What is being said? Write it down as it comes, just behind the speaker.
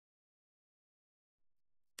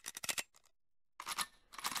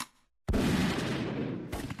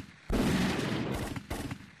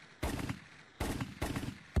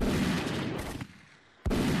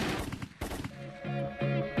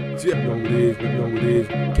Yeah, know what it is, we know what it is.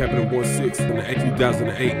 Capital 16 in the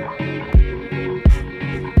 2008.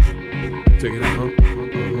 Check it out, huh?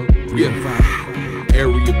 Yeah.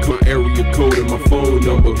 Area code and my phone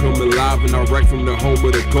number. Coming live and I write from the home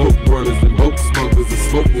of the coke runners and boat smugglers and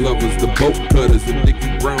smoke lovers, the boat cutters and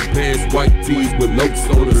Dickie brown pants, white tees with lokes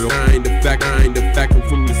on us. I ain't the fact, I'm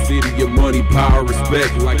from the city of money, power,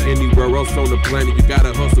 respect. Like anywhere else on the planet, you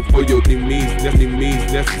gotta hustle for your needs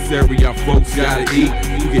necessary. Our folks gotta eat.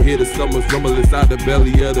 You can hear the summer rumble inside the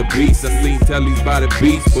belly of the beast. I seen tellies by the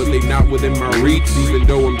beach, but they not within my reach. Even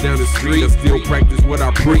though I'm down the street, I still practice what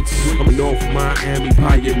I preach. I'm a North Miami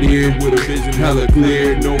pioneer with a vision hella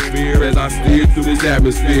clear. No fear as I steer through this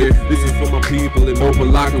atmosphere. This is for my people in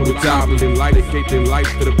open locking with toppers and light escape their life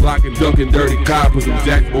to the block and ducking dirty coppers. From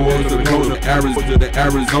Jack Boys to Kona, Arizona to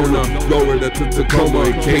Arizona, Florida to Tacoma,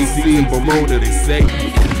 and KC and Pomona, they say.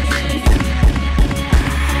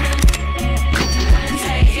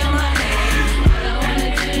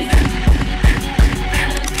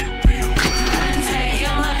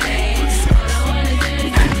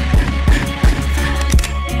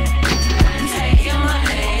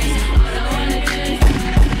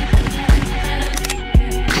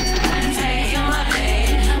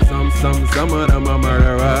 Some of them are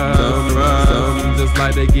murderers, some just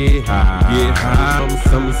like to get high,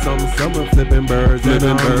 some are flipping birds and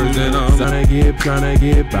trying to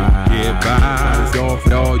get by. It's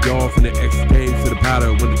y'all from the X Games to the powder.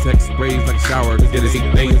 When the text sprays like a shower, get his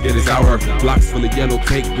things, get his hour. Blocks full of yellow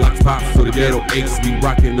tape, blocks pop so the ghetto aches. We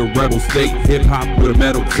rockin' the rebel state, hip hop with a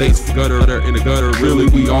metal taste. Gutter in the gutter, really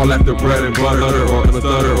we all after bread and butter, or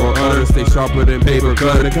stutter or utter. Stay sharper than paper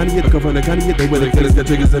cutter. The kind of come from the kind of they with the killers, got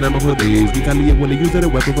triggers and I'm for days. We kind of when they use it a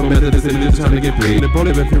weapon for methods and they're trying to get paid. The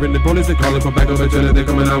police been fearing the police, they calling from back over chilling, they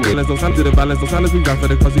coming out with. Let's no silence to the violence, no silence, we got for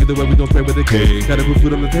the cause either way we gon' spray with the cake. Gotta put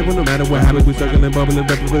food on the table no matter what happens, we circling, bubbling,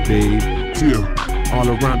 back for days. Yeah. All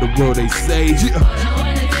around the world they say, yeah.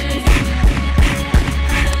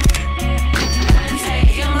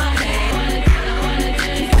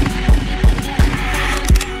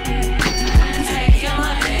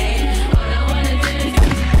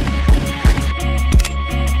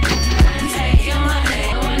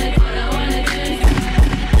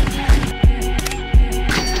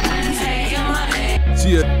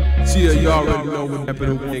 Yeah, you already know what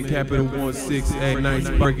Capital 16 nights,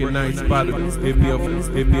 breaking nights, spot it. Hit me up for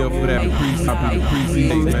that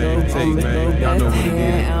pre-season, man. Take, man, y'all know what it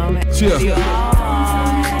is. Chill.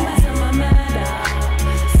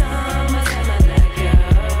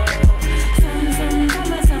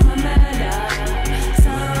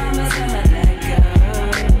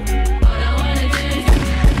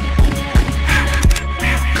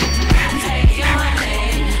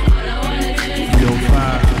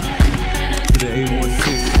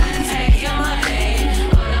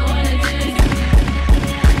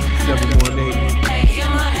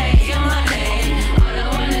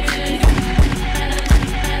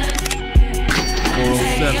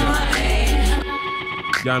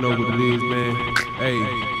 Y'all know what it is, man. Hey.